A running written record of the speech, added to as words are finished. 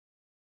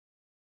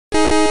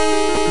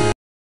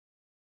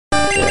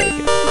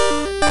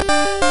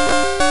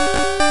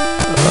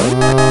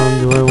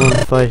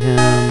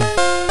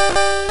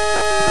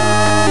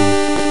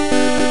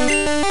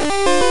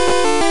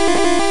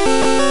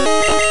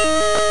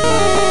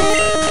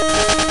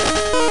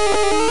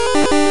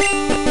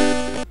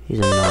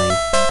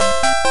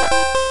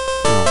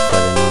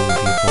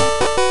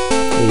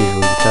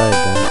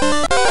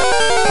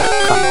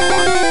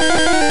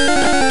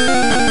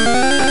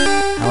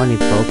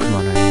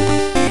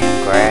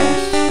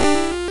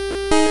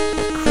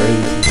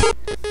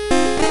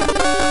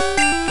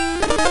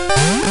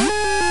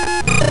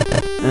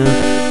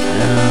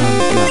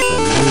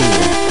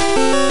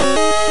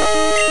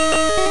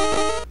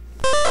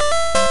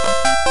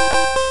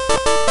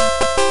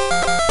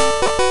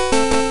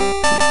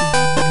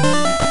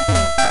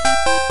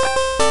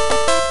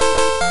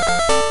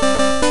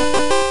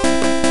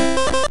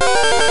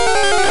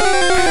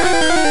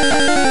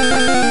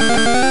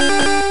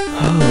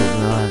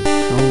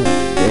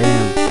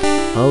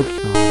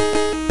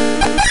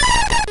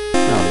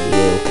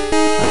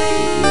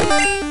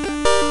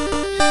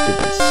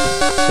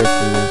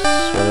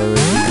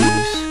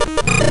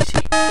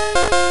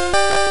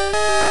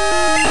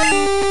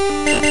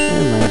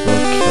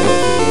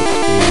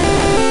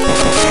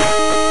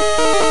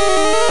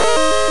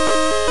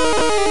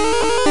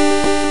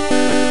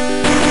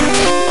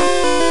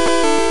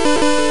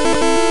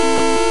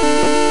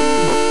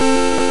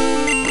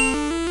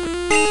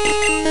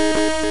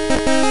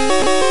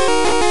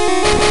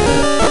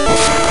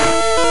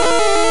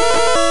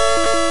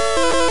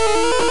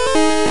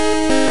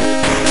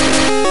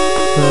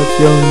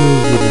the only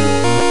move you know.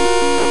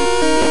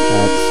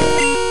 That's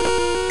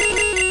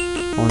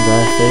once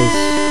I face,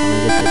 I'm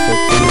gonna get to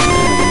 15 and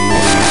I'm gonna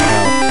need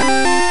help.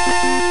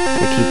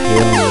 They keep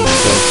healing me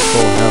until it's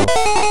full health.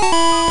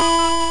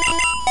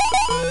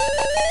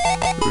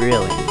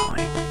 Really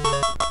annoying.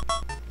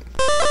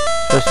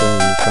 Especially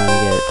when you're trying to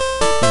get,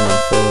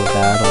 through a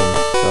battle and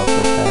stuff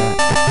like that.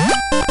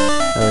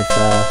 Really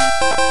fast.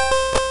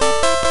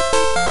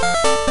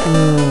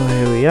 Oh,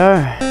 here we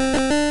are.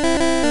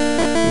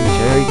 In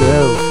Cherry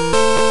Grove.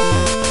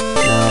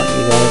 Now,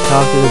 you gotta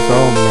talk to this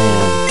old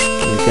man.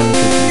 He's gonna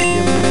give you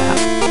your map.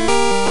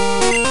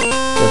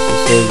 Just to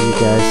save you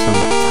guys some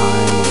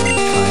time, I'm gonna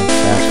try and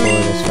fast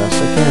forward as fast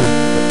as I can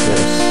with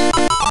this.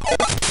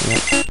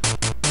 Yep.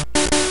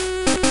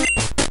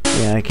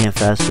 Yeah, I can't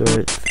fast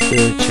forward through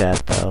the chat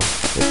though.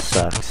 It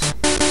sucks.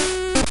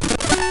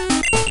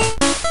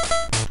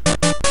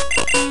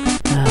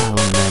 Oh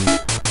man,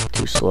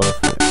 too slow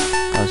for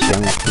us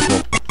young people.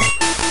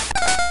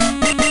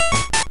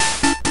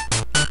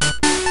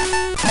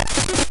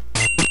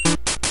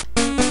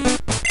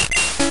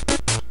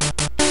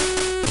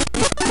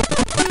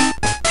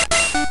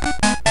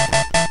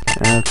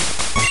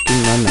 Just give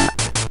me my map.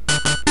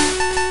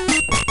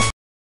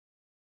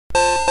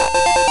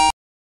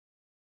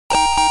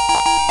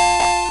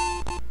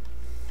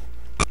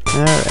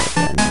 Alright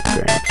then,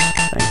 Gramps.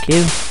 Thank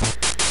you.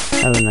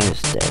 Have a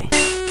nice day.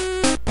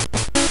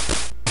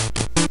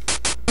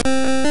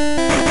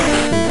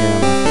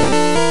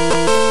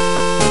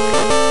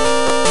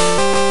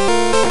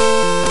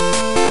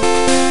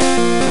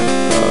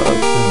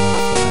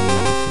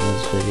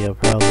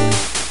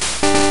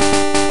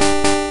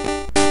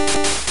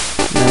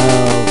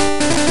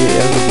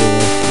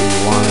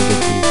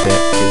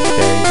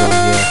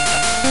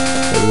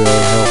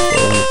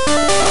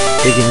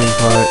 Beginning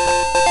part.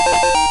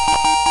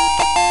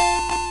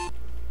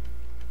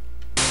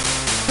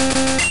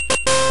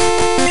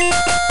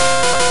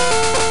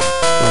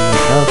 From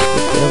this house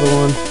with the other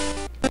one.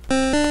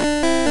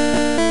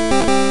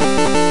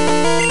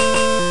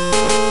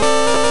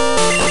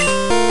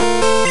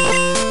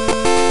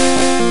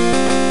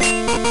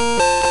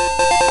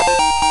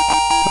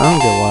 I don't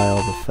get why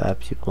all the fat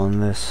people in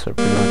this are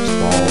pretty much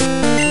bald.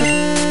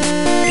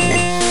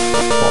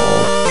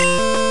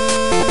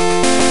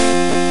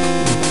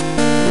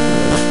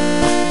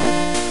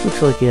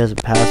 Looks like he has a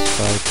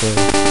pacifier too.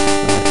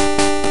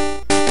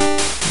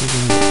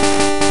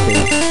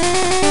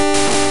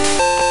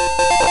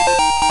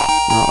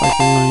 Not like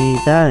I'm gonna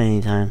need that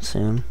anytime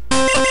soon.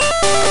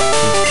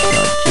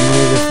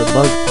 Generate us a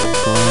bug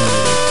Pokemon.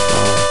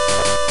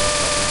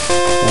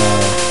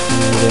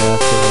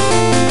 After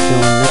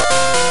doing next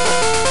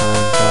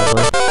time,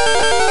 probably.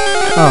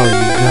 Oh,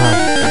 you got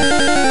it.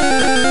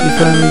 You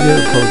finally get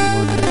a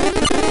Pokemon here.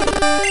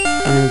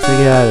 I mean, it's a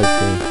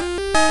attitude.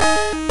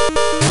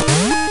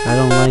 I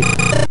don't like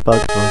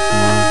bug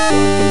Pokemon, so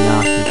I'm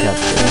not gonna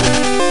capture them.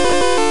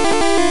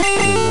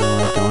 Even though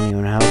I don't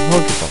even have a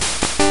Pokeball.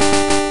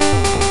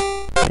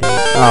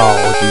 Oh,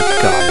 you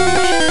got me.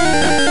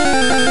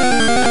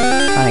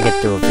 Trying to get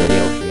through a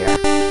video here.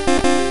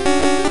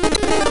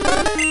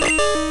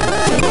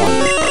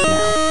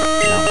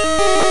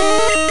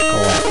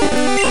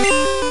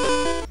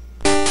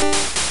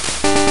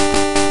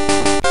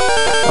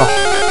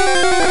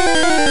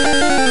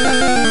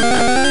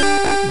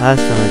 Last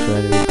time I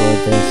tried to record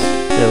this,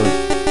 there was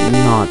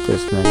not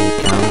this many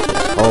encounters.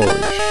 Holy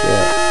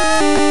shit.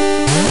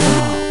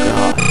 Oh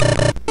god.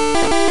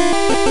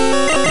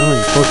 Oh,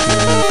 you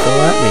Pokemon still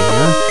at me,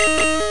 huh?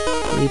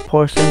 Leave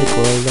poor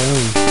Cyndaquil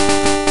alone.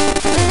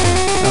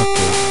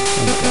 Okay.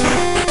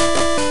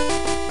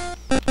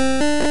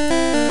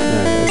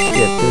 Alright, let's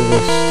get through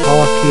this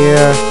talk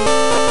here,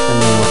 and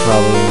then we'll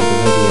probably end the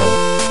video.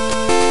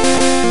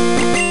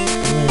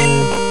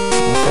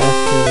 How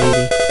faster,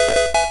 lady?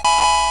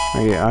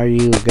 Are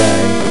you a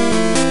guy?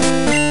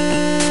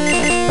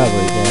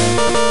 Probably a guy.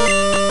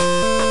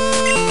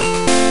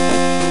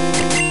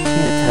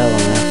 Can't tell on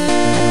this.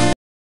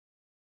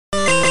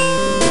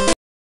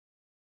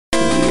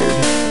 Weird.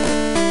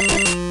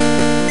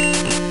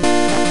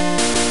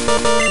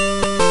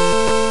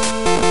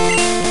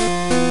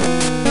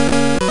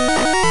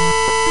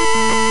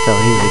 So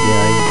he's a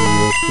guy, he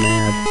looks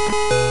mad.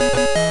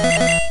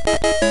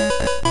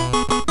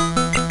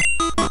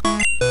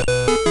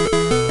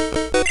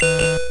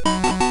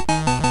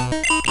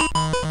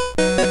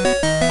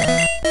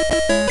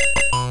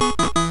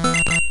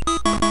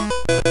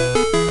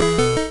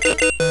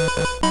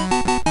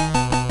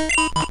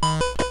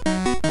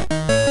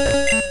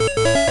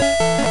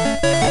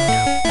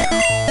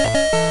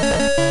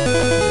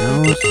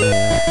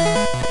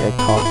 I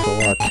talked a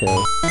lot too.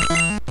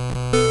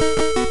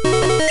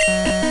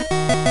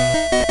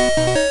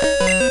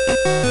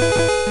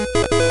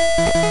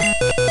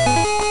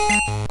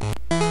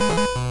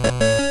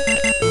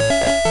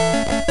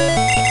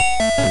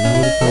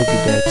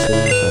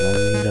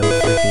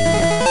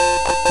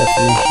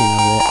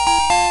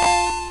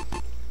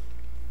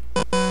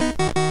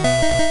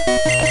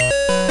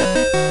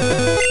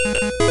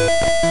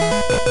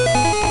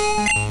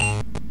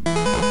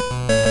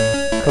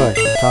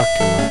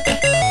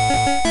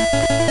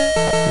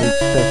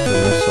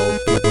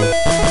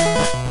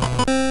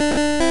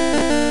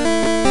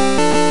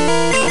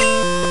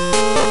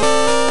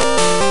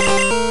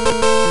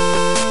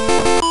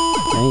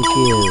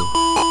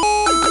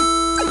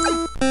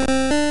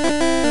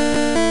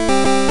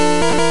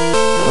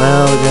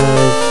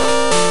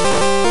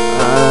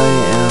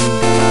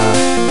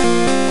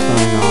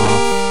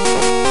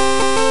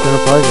 been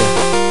a pleasure.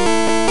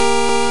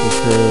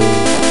 Because